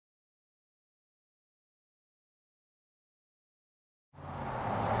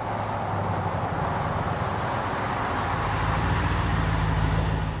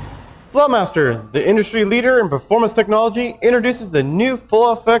Flowmaster, the industry leader in performance technology, introduces the new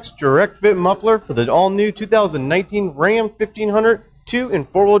FlowFX direct fit muffler for the all-new 2019 Ram 1500 2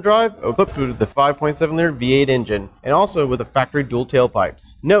 and 4-wheel drive, equipped with the 5.7-liter V8 engine, and also with the factory dual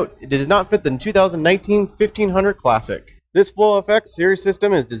tailpipes. Note, it does not fit the 2019 1500 Classic. This FlowFX series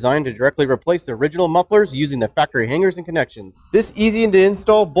system is designed to directly replace the original mufflers using the factory hangers and connections. This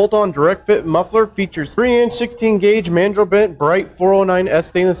easy-to-install bolt-on direct-fit muffler features 3-inch 16-gauge mandrel bent bright 409S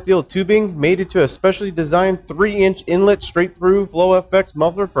stainless steel tubing mated to a specially designed 3-inch inlet straight-through FlowFX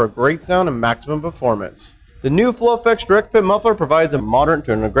muffler for a great sound and maximum performance. The new FlowFX direct fit muffler provides a moderate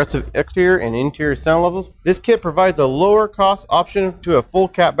to an aggressive exterior and interior sound levels. This kit provides a lower cost option to a full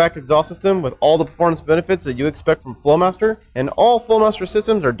catback exhaust system with all the performance benefits that you expect from Flowmaster, and all Flowmaster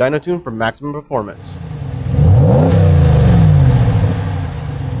systems are dyno tuned for maximum performance.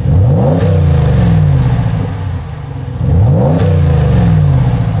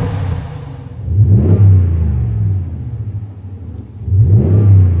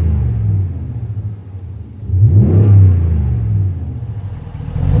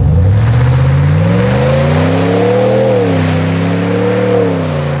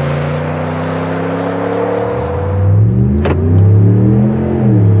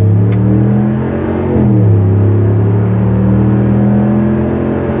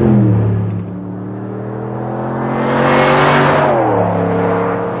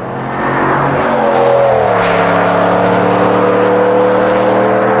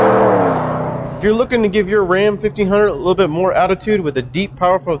 If you're looking to give your Ram 1500 a little bit more attitude with a deep,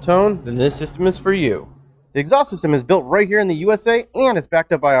 powerful tone, then this system is for you. The exhaust system is built right here in the USA and is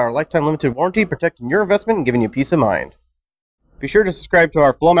backed up by our lifetime limited warranty, protecting your investment and giving you peace of mind. Be sure to subscribe to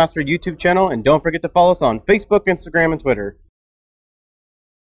our Flowmaster YouTube channel and don't forget to follow us on Facebook, Instagram, and Twitter.